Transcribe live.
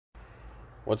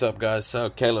What's up, guys? So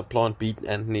Caleb Plant beat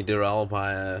Anthony Dirrell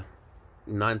by a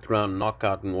ninth round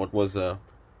knockout in what was a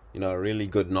really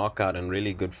good knockout and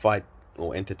really good fight,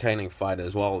 or entertaining fight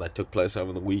as well, that took place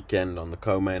over the weekend on the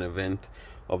co-main event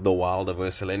of the Wilder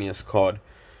vs Hellenius card.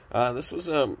 This was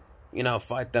a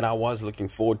fight that I was looking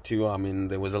forward to. I mean,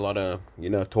 there was a lot of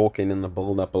talking in the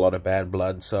build-up, a lot of bad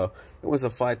blood, so it was a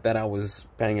fight that I was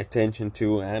paying attention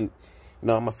to. And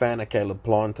I'm a fan of Caleb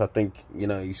Plant. I think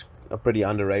he's a pretty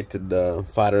underrated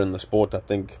fighter in the sport. I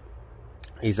think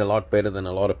he's a lot better than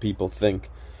a lot of people think,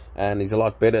 and he's a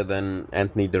lot better than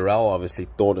Anthony Dirrell obviously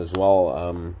thought as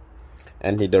well.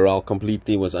 Anthony Dirrell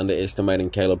completely was underestimating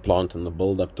Caleb Plant in the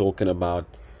build-up, talking about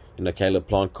Caleb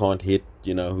Plant can't hit,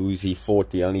 who's he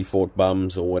fought, he only fought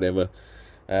bums or whatever.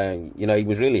 He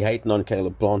was really hating on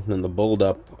Caleb Plant in the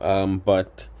build-up,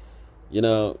 but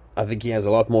I think he has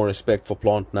a lot more respect for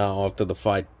Plant now after the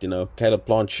fight. Caleb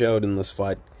Plant showed in this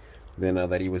fight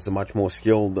that he was a much more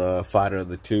skilled fighter of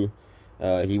the two.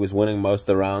 He was winning most of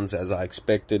the rounds, as I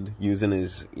expected, using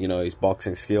his his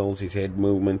boxing skills, his head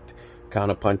movement,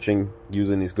 counter punching,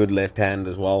 using his good left hand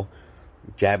as well,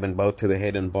 jabbing both to the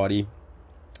head and body.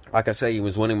 Like I say, he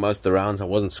was winning most of the rounds. I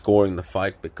wasn't scoring the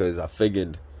fight because I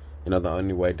figured the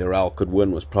only way Dirrell could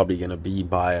win was probably going to be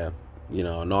by a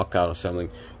knockout or something,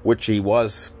 which he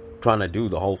was trying to do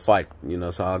the whole fight.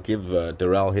 So I'll give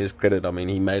Dirrell his credit. I mean,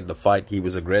 he made the fight, he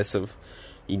was aggressive.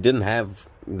 He didn't have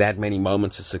that many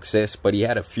moments of success, but he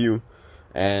had a few,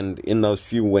 and in those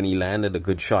few, when he landed a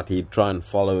good shot, he'd try and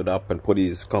follow it up and put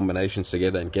his combinations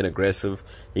together and get aggressive.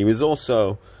 He was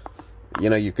also,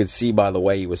 you could see by the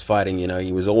way he was fighting,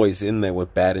 he was always in there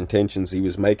with bad intentions. He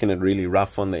was making it really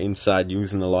rough on the inside,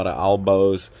 using a lot of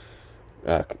elbows,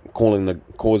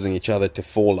 causing each other to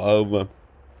fall over.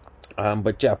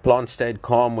 But yeah, Plant stayed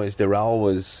calm, whereas Dirrell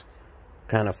was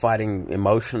kind of fighting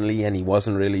emotionally, and he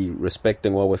wasn't really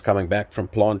respecting what was coming back from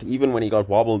Plant. Even when he got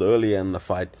wobbled earlier in the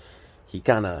fight, he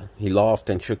laughed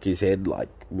and shook his head like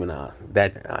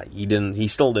he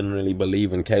still didn't really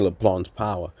believe in Caleb Plant's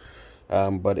power.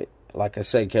 Like I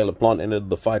say, Caleb Plant ended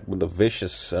the fight with a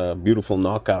vicious, beautiful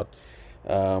knockout,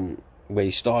 where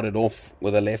he started off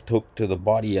with a left hook to the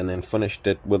body and then finished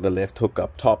it with a left hook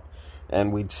up top.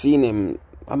 And we'd seen him,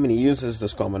 I mean, he uses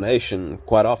this combination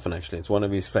quite often, actually. It's one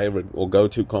of his favorite or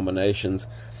go-to combinations.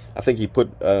 I think he put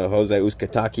Jose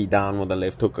Uzcategui down with a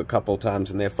left hook a couple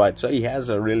times in their fight. So he has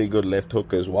a really good left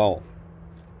hook as well.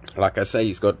 Like I say,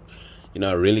 he's got,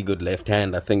 a really good left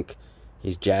hand. I think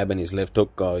his jab and his left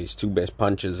hook are his two best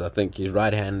punches. I think his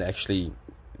right hand, actually,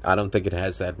 I don't think it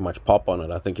has that much pop on it.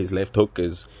 I think his left hook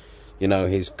is,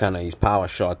 his power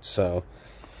shot. So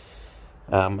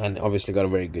and obviously got a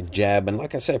very good jab. And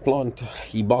like I say, Plant,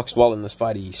 he boxed well in this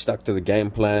fight. He stuck to the game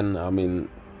plan. I mean,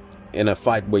 in a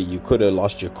fight where you could have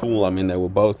lost your cool, I mean, they were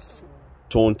both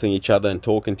taunting each other and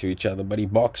talking to each other, but he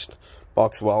boxed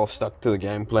well, stuck to the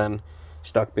game plan,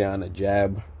 stuck behind a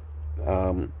jab,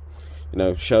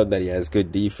 showed that he has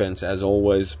good defense as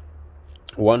always,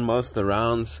 won most of the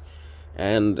rounds,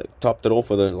 and topped it off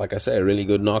with like I say, a really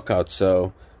good knockout.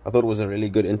 So I thought it was a really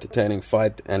good, entertaining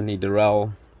fight. Anthony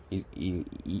Dirrell, he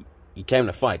came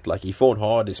to fight. Like, he fought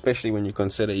hard, especially when you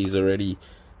consider he's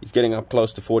getting up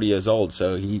close to 40 years old.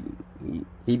 So he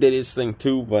did his thing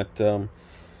too, but it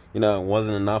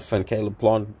wasn't enough. And Caleb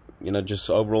Plant, just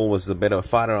overall was the better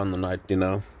fighter on the night.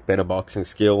 Better boxing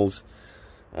skills,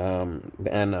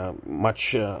 and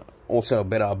much also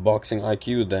better boxing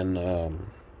IQ than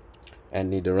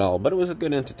Anthony Dirrell. But it was a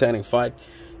good, entertaining fight.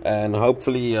 And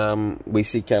hopefully we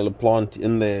see Caleb Plant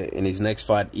in his next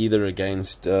fight, either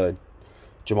against Jamal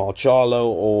Charlo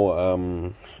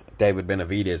or David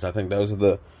Benavidez. I think those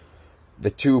are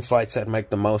the two fights that make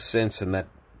the most sense, and that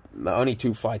the only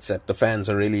two fights that the fans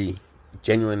are really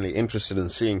genuinely interested in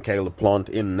seeing Caleb Plant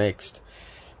in next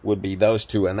would be those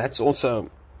two. And that's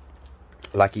also,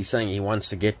 like he's saying, he wants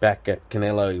to get back at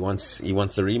Canelo. He wants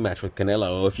the rematch with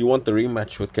Canelo. Or if you want the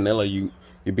rematch with Canelo, you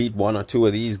beat one or two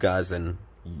of these guys, and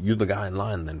you're the guy in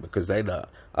line then, because they're the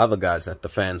other guys that the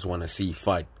fans want to see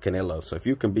fight Canelo. So if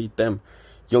you can beat them,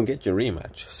 you'll get your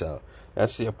rematch. So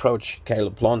that's the approach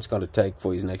Caleb Plant's got to take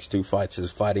for his next two fights,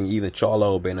 is fighting either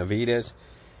Charlo or Benavidez.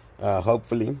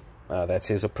 Hopefully that's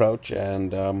his approach.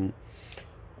 And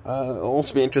it'll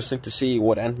also be interesting to see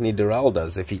what Anthony Dirrell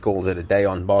does, if he calls it a day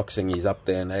on boxing. He's up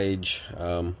there in age,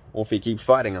 or if he keeps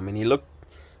fighting. I mean,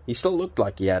 he still looked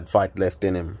like he had fight left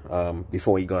in him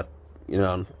before he got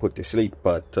put to sleep.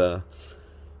 But it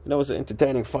was an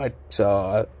entertaining fight.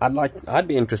 So I'd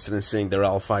be interested in seeing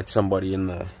Dirrell fight somebody in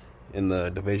the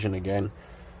division again.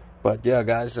 But yeah,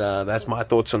 guys, that's my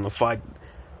thoughts on the fight.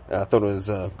 I thought it was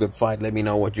a good fight. Let me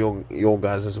know what your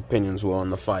guys' opinions were on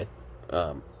the fight.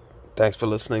 Thanks for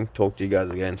listening. Talk to you guys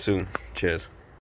again soon. Cheers.